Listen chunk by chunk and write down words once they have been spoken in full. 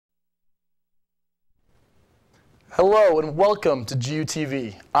Hello and welcome to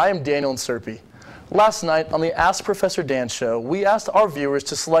GUTV. I am Daniel Inserpi. Last night on the Ask Professor Dan show, we asked our viewers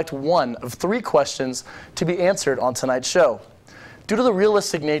to select one of 3 questions to be answered on tonight's show. Due to the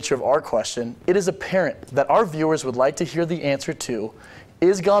realistic nature of our question, it is apparent that our viewers would like to hear the answer to,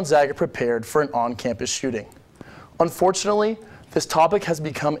 is Gonzaga prepared for an on-campus shooting? Unfortunately, this topic has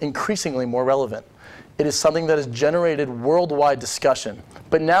become increasingly more relevant. It is something that has generated worldwide discussion,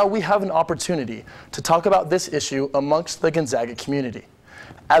 but now we have an opportunity to talk about this issue amongst the Gonzaga community.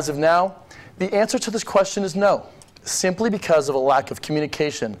 As of now, the answer to this question is no, simply because of a lack of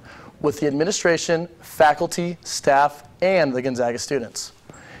communication with the administration, faculty, staff, and the Gonzaga students.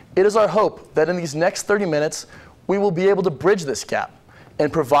 It is our hope that in these next 30 minutes, we will be able to bridge this gap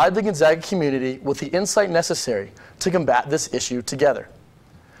and provide the Gonzaga community with the insight necessary to combat this issue together.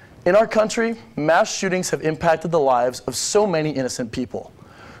 In our country, mass shootings have impacted the lives of so many innocent people.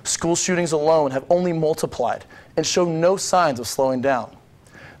 School shootings alone have only multiplied and show no signs of slowing down.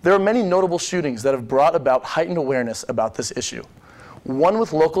 There are many notable shootings that have brought about heightened awareness about this issue. One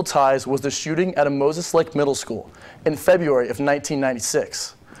with local ties was the shooting at a Moses Lake Middle School in February of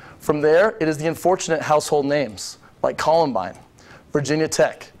 1996. From there, it is the unfortunate household names like Columbine, Virginia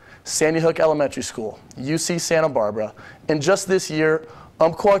Tech, Sandy Hook Elementary School, UC Santa Barbara, and just this year,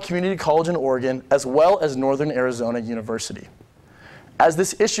 Umpqua Community College in Oregon, as well as Northern Arizona University. As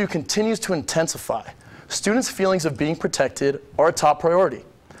this issue continues to intensify, students' feelings of being protected are a top priority.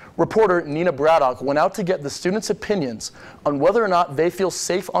 Reporter Nina Braddock went out to get the students' opinions on whether or not they feel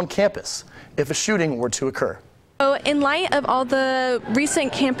safe on campus if a shooting were to occur. So in light of all the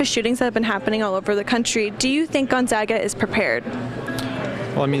recent campus shootings that have been happening all over the country, do you think Gonzaga is prepared?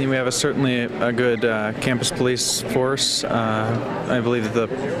 Well, I mean, we have certainly a good campus police force. I believe that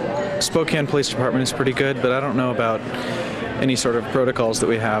the Spokane Police Department is pretty good, but I don't know about any sort of protocols that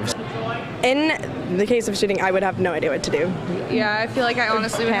we have. In the case of shooting, I would have no idea what to do. Yeah, I feel like I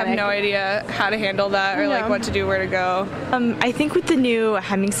honestly would have no idea how to handle that or like what to do, where to go. I think with the new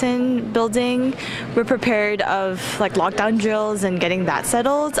Hemmingson building, we're prepared of like lockdown drills and getting that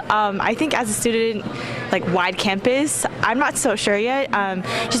settled. I think as a student, like wide campus, I'm not so sure yet.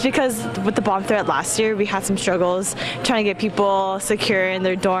 Just because with the bomb threat last year, we had some struggles trying to get people secure in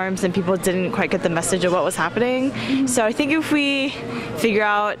their dorms, and people didn't quite get the message of what was happening. So I think if we figure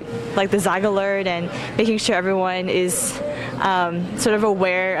out like the Zag alert and making sure everyone is sort of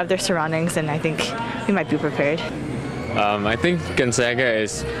aware of their surroundings, and I think we might be prepared. I think Gonzaga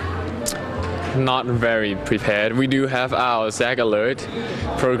is not very prepared. We do have our Zag Alert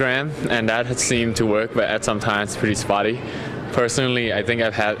program, and that has seemed to work, but at sometimes pretty spotty. Personally, I think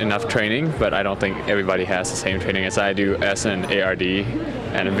I've had enough training, but I don't think everybody has the same training as I do as an ARD,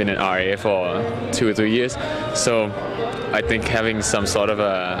 and I've been an RA for 2 or 3 years. So I think having some sort of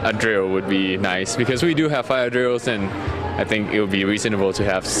a drill would be nice, because we do have fire drills, and I think it would be reasonable to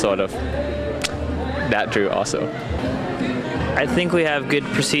have sort of that drill also. I think we have good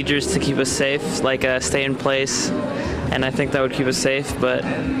procedures to keep us safe, like stay in place, and I think that would keep us safe, but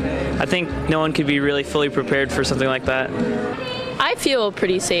I think no one could be really fully prepared for something like that. I feel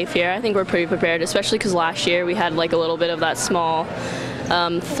pretty safe here. I think we're pretty prepared, especially because last year we had like a little bit of that small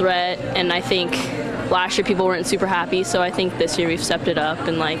threat, and I think last year people weren't super happy, so I think this year we've stepped it up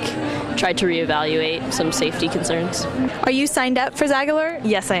and like tried to reevaluate some safety concerns. Are you signed up for Zag Alert?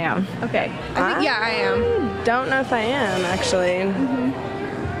 Yes, I am. Okay. I think, yeah, I am. Don't know if I am, actually.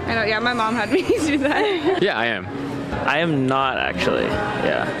 I know, yeah, my mom had me do that. Yeah, I am. I am not actually,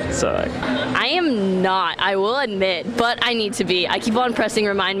 yeah, so. I am not, I will admit, but I need to be. I keep on pressing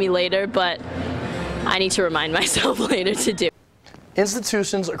remind me later, but I need to remind myself later to do.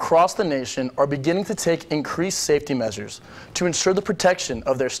 Institutions across the nation are beginning to take increased safety measures to ensure the protection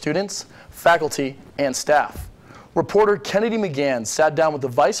of their students, faculty, and staff. Reporter Kennedy McGann sat down with the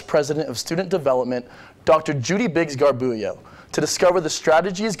Vice President of Student Development, Dr. Judy Biggs-Garbullo, to discover the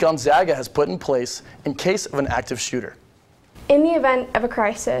strategies Gonzaga has put in place in case of an active shooter. In the event of a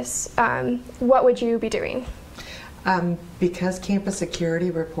crisis, what would you be doing? Because campus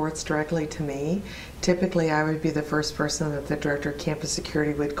security reports directly to me, typically I would be the first person that the Director of Campus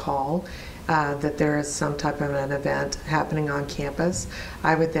Security would call that there is some type of an event happening on campus.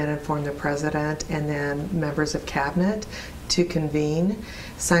 I would then inform the President and then members of Cabinet to convene.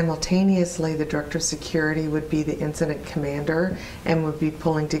 Simultaneously, the Director of Security would be the incident commander and would be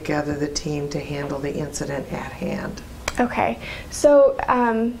pulling together the team to handle the incident at hand. Okay, so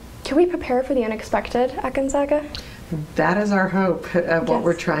can we prepare for the unexpected at Gonzaga? That is our hope of what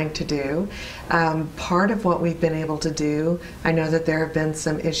we're trying to do. Part of what we've been able to do, I know that there have been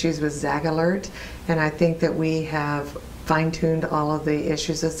some issues with Zag Alert, and I think that we have fine-tuned all of the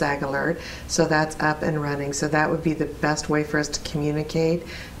issues of Zag Alert, so that's up and running. So that would be the best way for us to communicate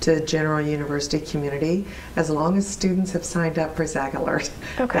to the general university community, as long as students have signed up for Zag Alert.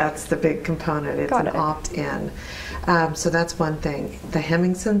 Okay. That's the big component. It's an opt-in. So that's one thing. The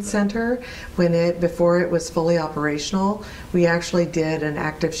Hemmingson Center, before it was fully operational, we actually did an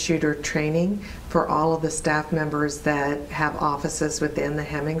active shooter training for all of the staff members that have offices within the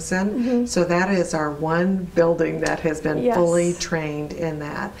Hemmingson. So that is our one building that has been fully trained in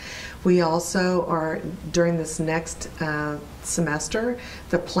that. We also are, during this next semester,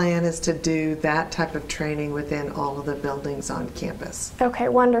 the plan is to do that type of training within all of the buildings on campus. Okay,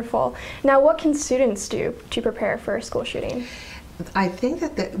 wonderful. Now, what can students do to prepare for a school shooting? I think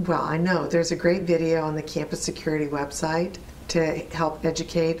well, I know there's a great video on the campus security website to help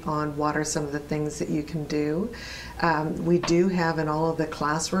educate on what are some of the things that you can do. We do have in all of the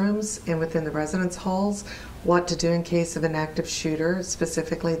classrooms and within the residence halls what to do in case of an active shooter.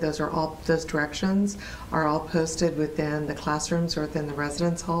 Specifically, those directions are all posted within the classrooms or within the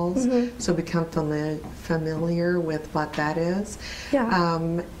residence halls. So become familiar with what that is.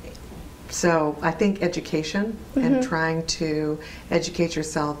 So I think education and trying to educate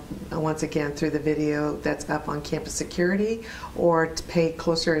yourself, once again, through the video that's up on campus security, or to pay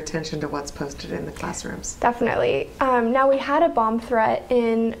closer attention to what's posted in the classrooms. Definitely. Now, we had a bomb threat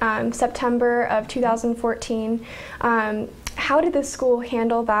in September of 2014. How did the school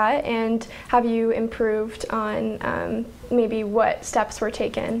handle that, and have you improved on maybe what steps were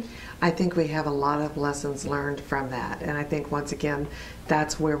taken? I think we have a lot of lessons learned from that, and I think once again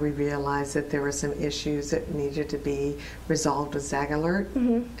that's where we realized that there were some issues that needed to be resolved with Zag Alert,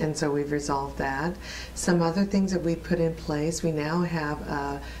 and so we've resolved that. Some other things that we put in place, we now have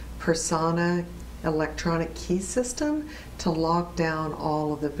a Persona electronic key system to lock down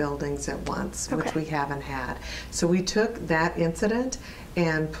all of the buildings at once, which we haven't had. So we took that incident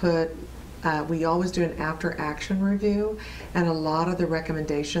and we always do an after-action review, and a lot of the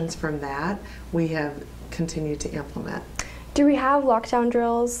recommendations from that we have continued to implement. Do we have lockdown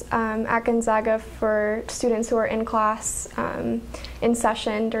drills at Gonzaga for students who are in class in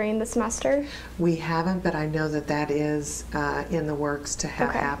session during the semester? We haven't, but I know that that is in the works to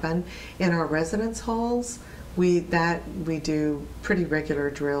have happen. In our residence halls, we do pretty regular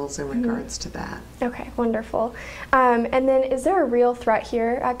drills in regards to that. Okay, wonderful. And then, is there a real threat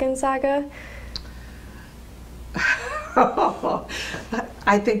here at Gonzaga?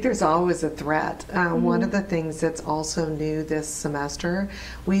 I think there's always a threat. One of the things that's also new this semester,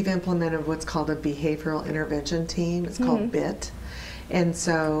 we've implemented what's called a behavioral intervention team. It's called BIT. And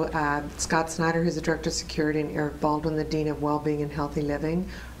so Scott Snyder, who's the Director of Security, and Eric Baldwin, the Dean of Wellbeing and Healthy Living,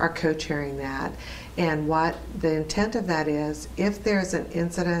 are co-chairing that. And what the intent of that is, if there's an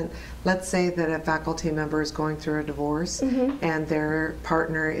incident, let's say that a faculty member is going through a divorce and their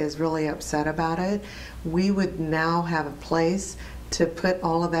partner is really upset about it, we would now have a place to put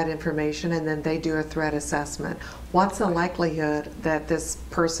all of that information, and then they do a threat assessment. What's the likelihood that this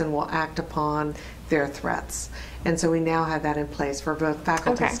person will act upon their threats? And so we now have that in place for both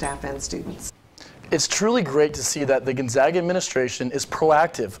faculty, staff, and students. It's truly great to see that the Gonzaga administration is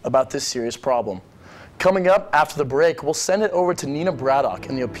proactive about this serious problem. Coming up after the break, we'll send it over to Nina Braddock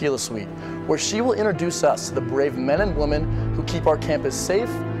in the Opila Suite, where she will introduce us to the brave men and women who keep our campus safe,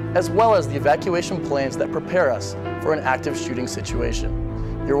 as well as the evacuation plans that prepare us for an active shooting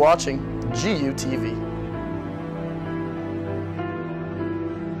situation. You're watching GUTV.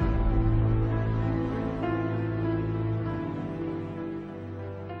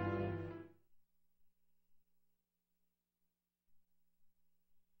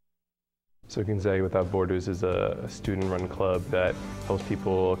 So Gonzaga Without Borders is a student-run club that helps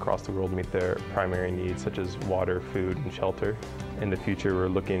people across the world meet their primary needs, such as water, food, and shelter. In the future, we're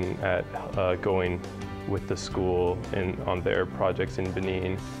looking at going with the school on their projects in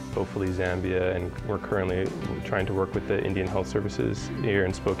Benin, hopefully Zambia, and we're currently trying to work with the Indian Health Services here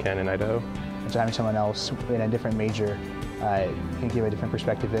in Spokane and Idaho. Having someone else in a different major can give a different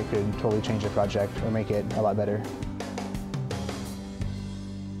perspective that could totally change the project or make it a lot better.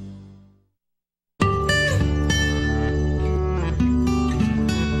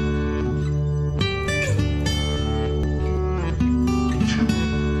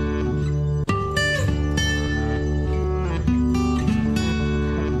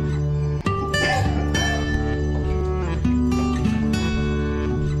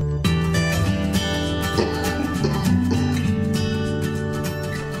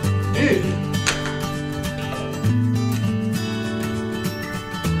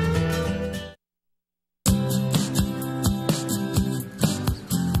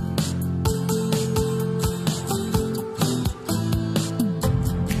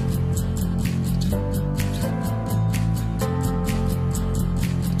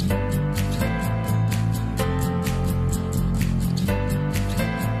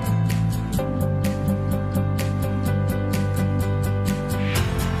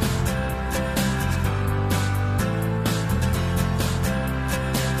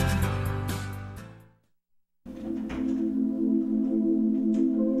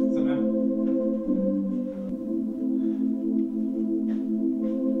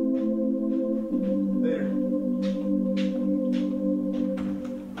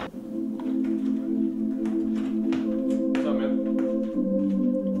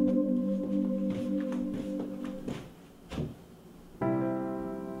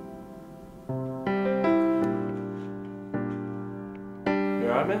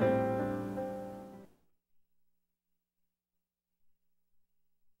 environment.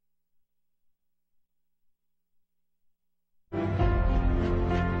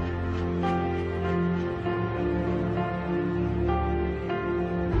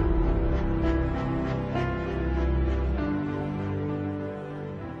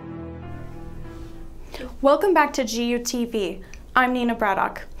 Welcome back to GUTV. I'm Nina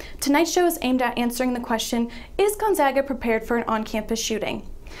Braddock. Tonight's show is aimed at answering the question, is Gonzaga prepared for an on-campus shooting?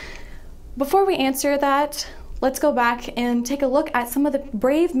 Before we answer that, let's go back and take a look at some of the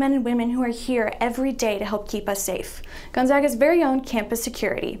brave men and women who are here every day to help keep us safe. Gonzaga's very own campus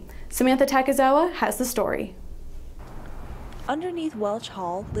security. Samantha Takazawa has the story. Underneath Welch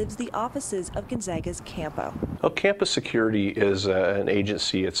Hall lives the offices of Gonzaga's Campo. Well, campus security is an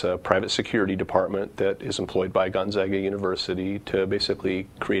agency. It's a private security department that is employed by Gonzaga University to basically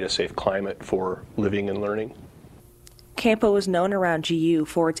create a safe climate for living and learning. Campo is known around GU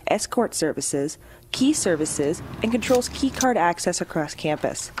for its escort services, key services, and controls key card access across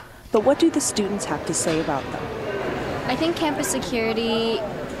campus. But what do the students have to say about them? I think campus security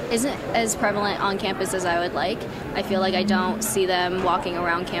isn't as prevalent on campus as I would like. I feel like I don't see them walking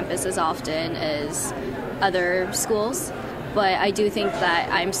around campus as often as other schools, but I do think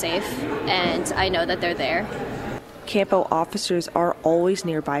that I'm safe and I know that they're there. Campo officers are always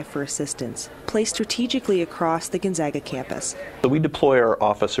nearby for assistance, placed strategically across the Gonzaga campus. So we deploy our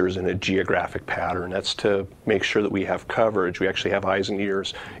officers in a geographic pattern. That's to make sure that we have coverage. We actually have eyes and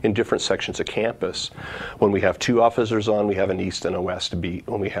ears in different sections of campus. When we have 2 officers on, we have an east and a west beat.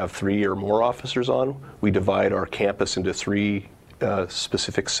 When we have 3 or more officers on, we divide our campus into 3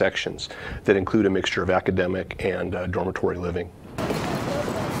 specific sections that include a mixture of academic and dormitory living.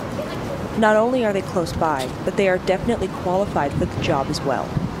 Not only are they close by, but they are definitely qualified for the job as well.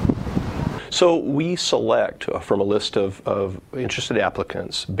 So we select from a list of interested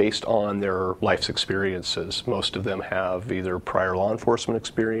applicants based on their life's experiences. Most of them have either prior law enforcement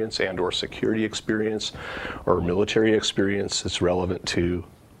experience and or security experience or military experience that's relevant to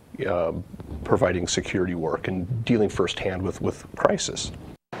providing security work and dealing firsthand with crisis.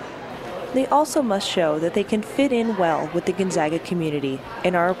 They also must show that they can fit in well with the Gonzaga community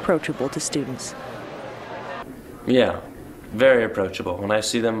and are approachable to students. Yeah, very approachable. When I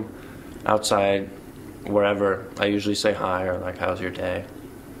see them outside, wherever, I usually say hi or like, how's your day?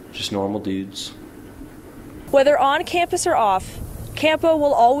 Just normal dudes. Whether on campus or off, Campo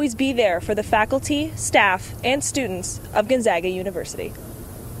will always be there for the faculty, staff, and students of Gonzaga University.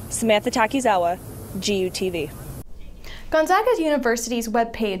 Samantha Takizawa, GUTV. Gonzaga University's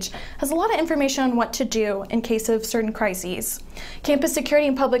webpage has a lot of information on what to do in case of certain crises. Campus Security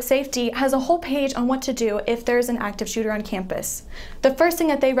and Public Safety has a whole page on what to do if there's an active shooter on campus. The first thing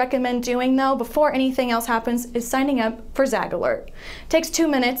that they recommend doing, though, before anything else happens, is signing up for Zag Alert. It takes 2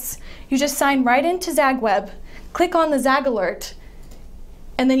 minutes. You just sign right into ZagWeb, click on the Zag Alert,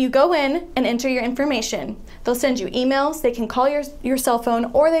 and then you go in and enter your information. They'll send you emails, they can call your cell phone,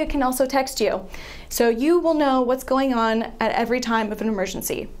 or they can also text you. So you will know what's going on at every time of an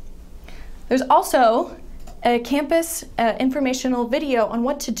emergency. There's also a campus informational video on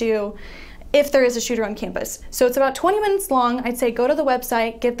what to do if there is a shooter on campus. So it's about 20 minutes long. I'd say go to the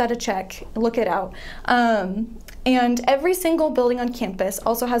website, give that a check, look it out. And every single building on campus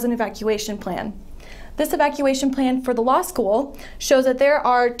also has an evacuation plan. This evacuation plan for the law school shows that there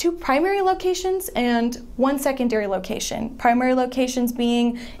are 2 primary locations and 1 secondary location. Primary locations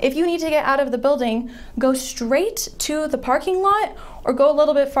being, if you need to get out of the building, go straight to the parking lot or go a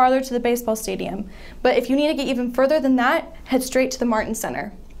little bit farther to the baseball stadium. But if you need to get even further than that, head straight to the Martin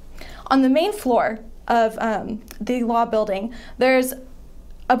Center. On the main floor of the law building, there's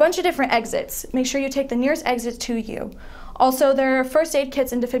a bunch of different exits. Make sure you take the nearest exit to you. Also, there are first aid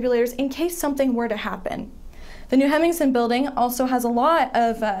kits and defibrillators in case something were to happen. The New Hemmingson building also has a lot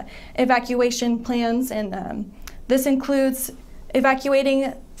of evacuation plans, and this includes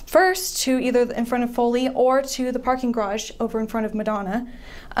evacuating first to either in front of Foley or to the parking garage over in front of Madonna.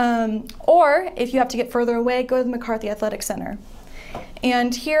 Or if you have to get further away, go to the McCarthy Athletic Center.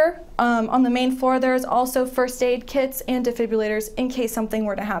 And here on the main floor, there's also first aid kits and defibrillators in case something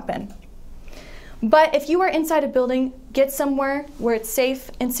were to happen. But if you are inside a building, get somewhere where it's safe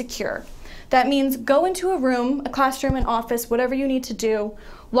and secure. That means go into a room, a classroom, an office, whatever you need to do,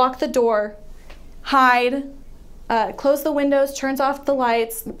 lock the door, hide, close the windows, turn off the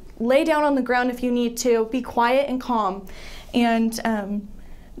lights, lay down on the ground if you need to, be quiet and calm, and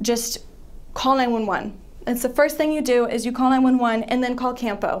just call 911. It's the first thing you do is you call 911 and then call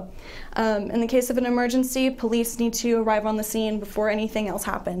Campo. In the case of an emergency, police need to arrive on the scene before anything else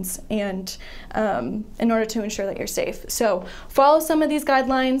happens, and in order to ensure that you're safe. So follow some of these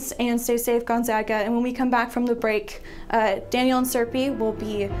guidelines and stay safe, Gonzaga. And when we come back from the break, Daniel and Serpy will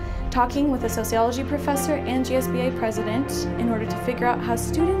be talking with a sociology professor and GSBA president in order to figure out how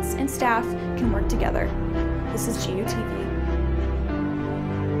students and staff can work together. This is GUTV.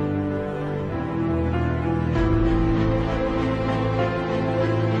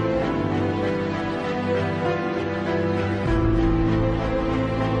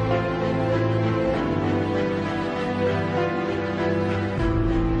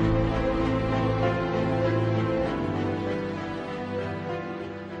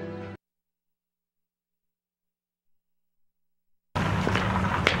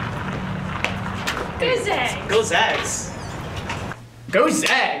 Go Zags! Go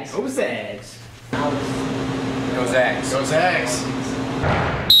Zags! Go Zags! Go Zags! Go Zags! Go Zags!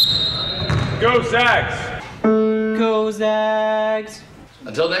 Go Zags! Go Zags!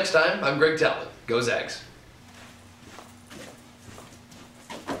 Until next time, I'm Greg Talbot. Go Zags!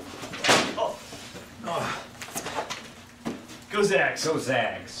 Go Zags! Go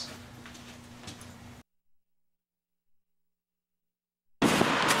Zags!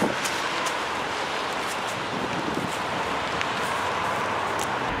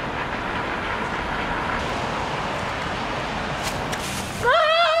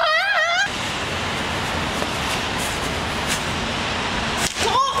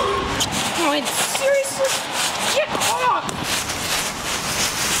 Oh, seriously, get off!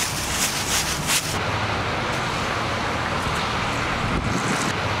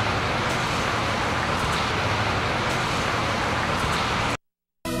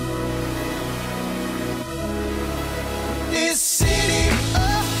 This city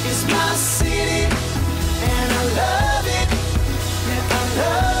is my city, and I love it, yeah, I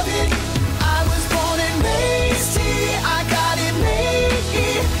love it. I was born and raised here, I got it made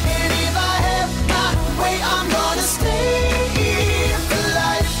here, and if I have my way, I'm gonna stay here for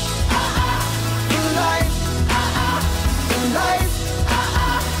life, for life, for life,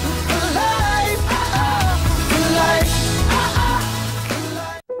 for life, for life,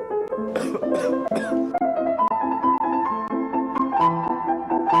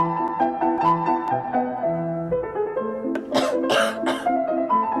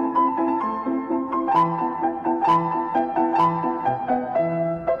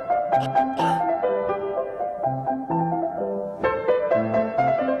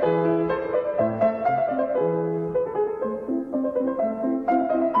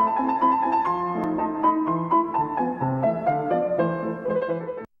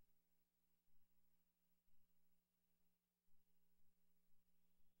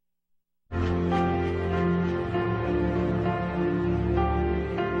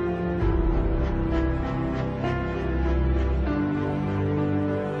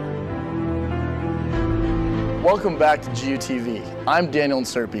 Welcome back to GUTV. I'm Daniel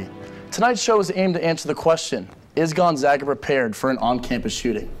Serpy. Tonight's show is aimed to answer the question, is Gonzaga prepared for an on-campus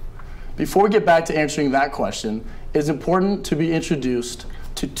shooting? Before we get back to answering that question, it is important to be introduced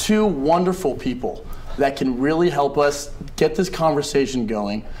to two wonderful people that can really help us get this conversation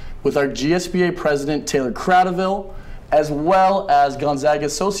going with our GSBA president, Taylor Cradaville, as well as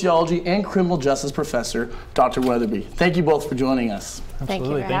Gonzaga's sociology and criminal justice professor, Dr. Weatherby. Thank you both for joining us. Thank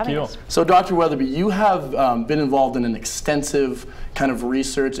you for having us. So Dr. Weatherby, you have been involved in an extensive kind of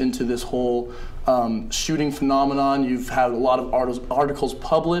research into this whole shooting phenomenon. You've had a lot of articles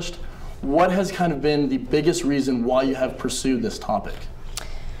published. What has kind of been the biggest reason why you have pursued this topic?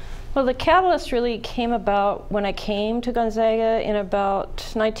 Well, the catalyst really came about when I came to Gonzaga in about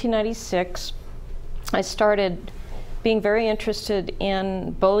 1996. I started being very interested in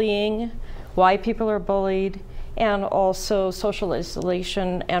bullying, why people are bullied, and also social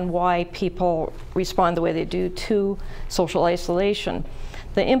isolation and why people respond the way they do to social isolation.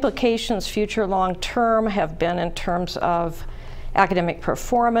 The implications, future long-term, have been in terms of academic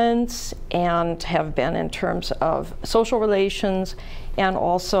performance and have been in terms of social relations and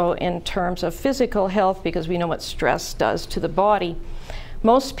also in terms of physical health, because we know what stress does to the body.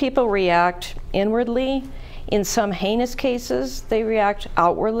 Most people react inwardly. In some heinous cases, they react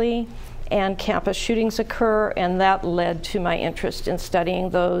outwardly, and campus shootings occur, and that led to my interest in studying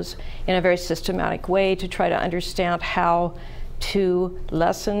those in a very systematic way to try to understand how to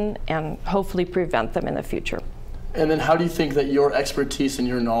lessen and hopefully prevent them in the future. And then how do you think that your expertise and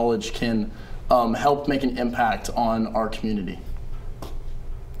your knowledge can help make an impact on our community?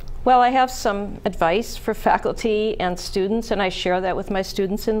 Well, I have some advice for faculty and students, and I share that with my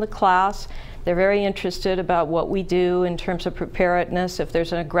students in the class, They're very interested about what we do in terms of preparedness. If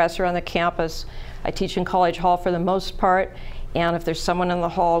there's an aggressor on the campus, I teach in College Hall for the most part, and if there's someone in the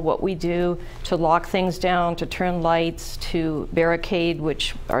hall, what we do to lock things down, to turn lights, to barricade,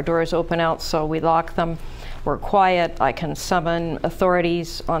 which our doors open out so we lock them. We're quiet. I can summon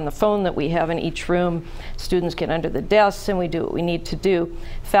authorities on the phone that we have in each room. Students get under the desks and we do what we need to do.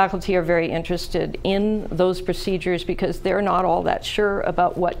 Faculty are very interested in those procedures because they're not all that sure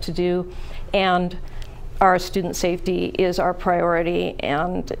about what to do. And our student safety is our priority,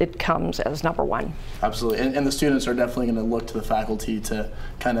 and it comes as number one. Absolutely, and the students are definitely going to look to the faculty to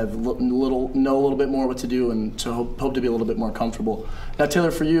kind of know a little bit more what to do and to hope to be a little bit more comfortable. Now,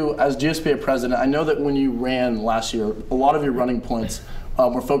 Taylor, for you, as GSBA president, I know that when you ran last year, a lot of your running points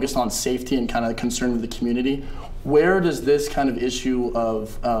were focused on safety and kind of concern with the community. Where does this kind of issue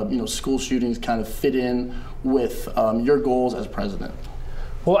of school shootings kind of fit in with your goals as president?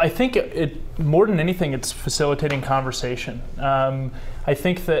 Well, I think more than anything, it's facilitating conversation. I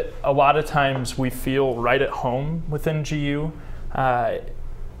think that a lot of times we feel right at home within GU,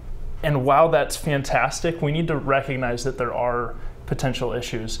 and while that's fantastic, we need to recognize that there are potential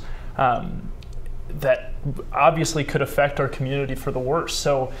issues that obviously could affect our community for the worse.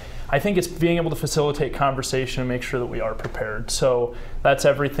 So I think it's being able to facilitate conversation and make sure that we are prepared. So that's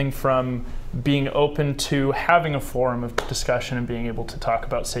everything from being open to having a forum of discussion and being able to talk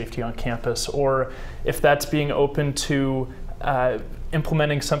about safety on campus, or if that's being open to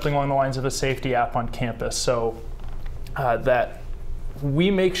implementing something along the lines of a safety app on campus, so that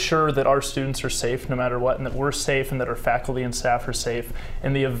we make sure that our students are safe no matter what, and that we're safe and that our faculty and staff are safe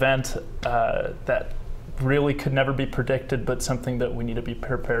in the event that really could never be predicted, but something that we need to be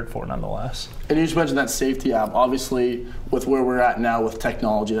prepared for nonetheless. And you just mentioned that safety app. Obviously, with where we're at now with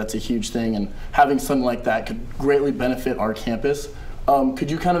technology, that's a huge thing, and having something like that could greatly benefit our campus.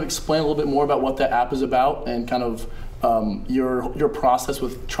 Could you kind of explain a little bit more about what that app is about and kind of your process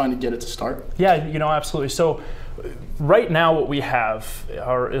with trying to get it to start? Yeah, absolutely. So right now what we have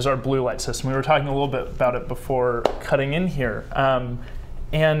is our blue light system. We were talking a little bit about it before cutting in here.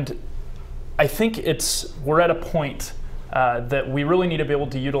 And I think we're at a point that we really need to be able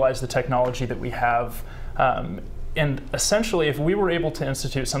to utilize the technology that we have. And essentially, if we were able to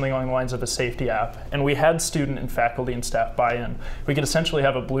institute something along the lines of a safety app, and we had student and faculty and staff buy-in, we could essentially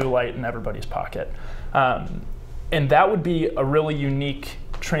have a blue light in everybody's pocket. And that would be a really unique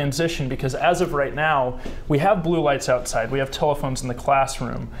transition, because as of right now, we have blue lights outside, we have telephones in the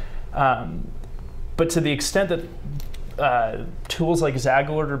classroom, but to the extent that tools like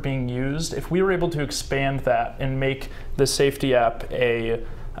Zagalert are being used, if we were able to expand that and make the safety app a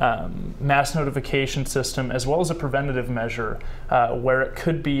mass notification system as well as a preventative measure, where it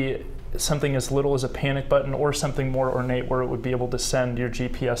could be something as little as a panic button or something more ornate where it would be able to send your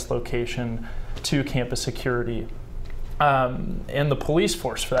GPS location to campus security and the police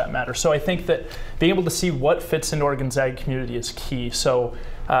force for that matter. So I think that being able to see what fits into our Gonzaga community is key. So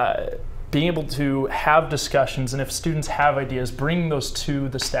being able to have discussions, and if students have ideas, bringing those to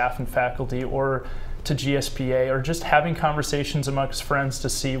the staff and faculty or to GSBA, or just having conversations amongst friends to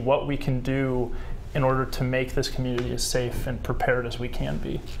see what we can do in order to make this community as safe and prepared as we can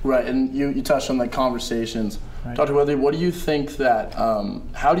be. Right, and you touched on the conversations. Right. Dr. Weatherly, what do you think that,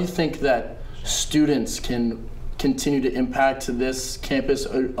 how do you think that students can continue to impact this campus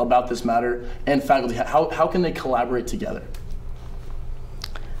about this matter, and faculty? How can they collaborate together?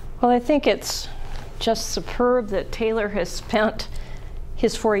 Well, I think it's just superb that Taylor has spent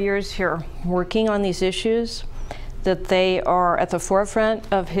his 4 years here working on these issues, that they are at the forefront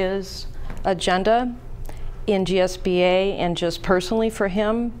of his agenda in GSBA and just personally for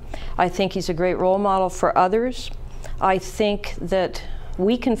him. I think he's a great role model for others. I think that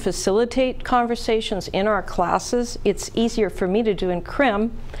we can facilitate conversations in our classes. It's easier for me to do in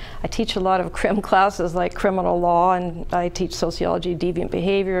crim. I teach a lot of crim classes like criminal law, and I teach sociology, deviant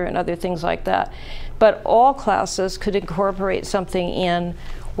behavior, and other things like that. But all classes could incorporate something in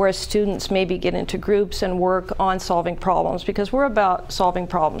where students maybe get into groups and work on solving problems, because we're about solving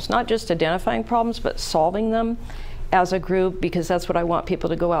problems, not just identifying problems, but solving them as a group, because that's what I want people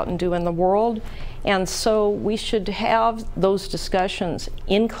to go out and do in the world. And so we should have those discussions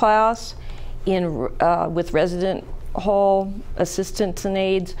in class, with resident hall assistants and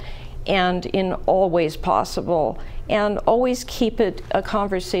aides, and in all ways possible. And always keep it a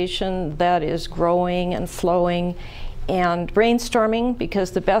conversation that is growing and flowing, and brainstorming,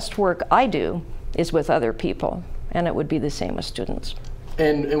 because the best work I do is with other people, and it would be the same with students.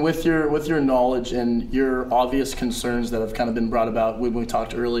 And with your knowledge and your obvious concerns that have kind of been brought about when we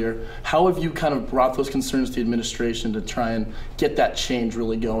talked earlier, how have you kind of brought those concerns to the administration to try and get that change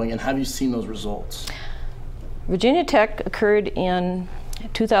really going, and have you seen those results? Virginia Tech occurred in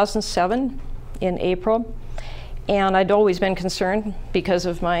 2007 in April, and I'd always been concerned because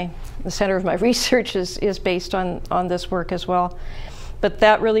of the center of my research is based on this work as well. But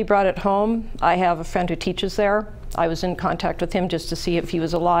that really brought it home. I have a friend who teaches there. I was in contact with him just to see if he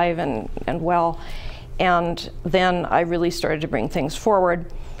was alive and well. And then I really started to bring things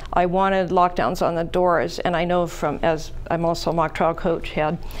forward. I wanted lockdowns on the doors, and I know as I'm also a mock trial coach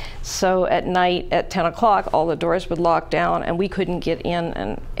head, so at night at 10 o'clock, all the doors would lock down and we couldn't get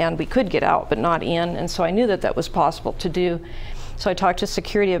in, and we could get out, but not in. And so I knew that was possible to do. So I talked to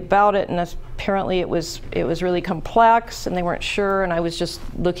security about it, and apparently it was really complex and they weren't sure, and I was just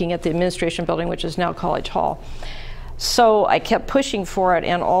looking at the administration building, which is now College Hall. So I kept pushing for it,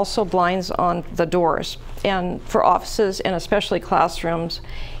 and also blinds on the doors, and for offices and especially classrooms,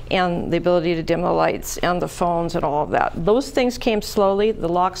 and the ability to dim the lights and the phones and all of that. Those things came slowly. The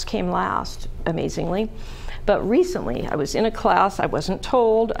locks came last, amazingly. But recently, I was in a class, I wasn't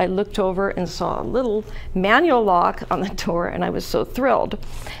told, I looked over and saw a little manual lock on the door, and I was so thrilled.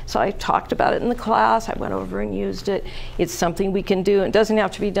 So I talked about it in the class, I went over and used it. It's something we can do. It doesn't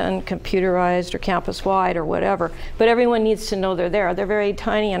have to be done computerized or campus-wide or whatever, but everyone needs to know they're there. They're very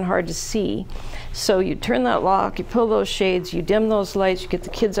tiny and hard to see. So you turn that lock, you pull those shades, you dim those lights, you get the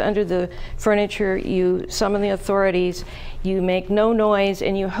kids under the furniture, you summon the authorities, you make no noise,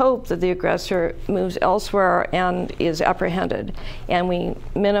 and you hope that the aggressor moves elsewhere and is apprehended. And we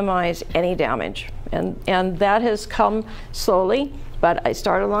minimize any damage. And that has come slowly, but I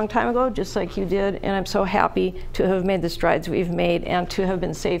started a long time ago, just like you did, and I'm so happy to have made the strides we've made and to have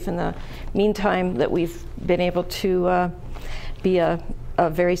been safe in the meantime that we've been able to be a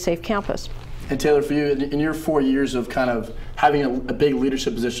very safe campus. And Taylor, for you, in your 4 years of kind of having a big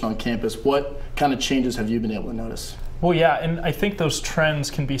leadership position on campus, what kind of changes have you been able to notice? Well, yeah, and I think those trends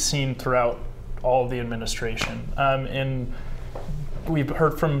can be seen throughout all of the administration. And we've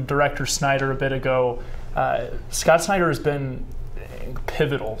heard from Director Snyder a bit ago. Scott Snyder has been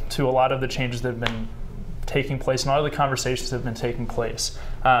pivotal to a lot of the changes that have been taking place, and a lot of the conversations that have been taking place.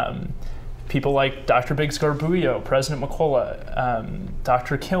 People like Dr. Biggs Garbullo, President McCullough,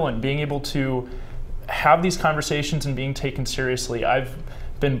 Dr. Killen, being able to have these conversations and being taken seriously, I've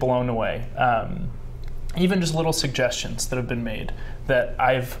been blown away. Even just little suggestions that have been made that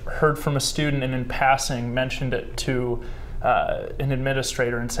I've heard from a student and in passing mentioned it to an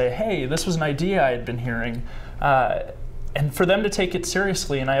administrator and say, hey, this was an idea I had been hearing. And for them to take it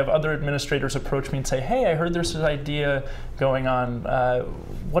seriously, and I have other administrators approach me and say, hey, I heard there's this idea going on.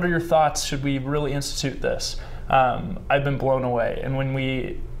 What are your thoughts? Should we really institute this? I've been blown away. And when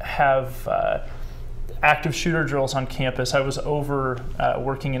we have active shooter drills on campus, I was over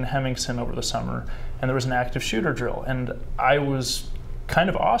working in Hemmingson over the summer, and there was an active shooter drill. And I was kind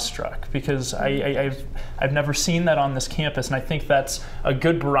of awestruck because I've never seen that on this campus, and I think that's a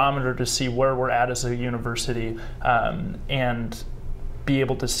good barometer to see where we're at as a university and be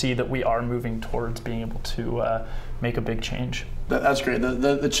able to see that we are moving towards being able to make a big change. That's great.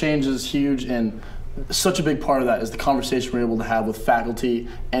 The change is huge, and such a big part of that is the conversation we're able to have with faculty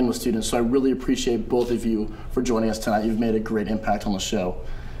and with students. So I really appreciate both of you for joining us tonight. You've made a great impact on the show.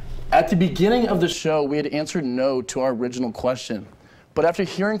 At the beginning of the show, we had answered no to our original question. But after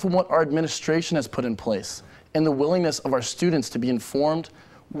hearing from what our administration has put in place and the willingness of our students to be informed,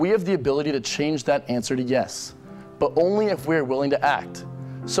 we have the ability to change that answer to yes, but only if we are willing to act.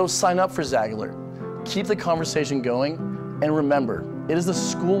 So sign up for Zag Alert, keep the conversation going, and remember, it is a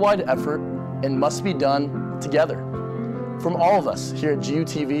school-wide effort and must be done together. From all of us here at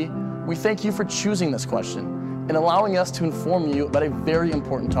GUTV, we thank you for choosing this question and allowing us to inform you about a very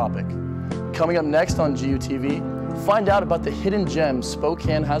important topic. Coming up next on GUTV, find out about the hidden gems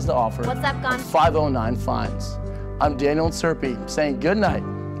Spokane has to offer. What's up, Gon? 509 Fines. I'm Daniel and Serpy saying good night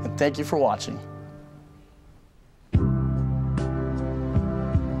and thank you for watching.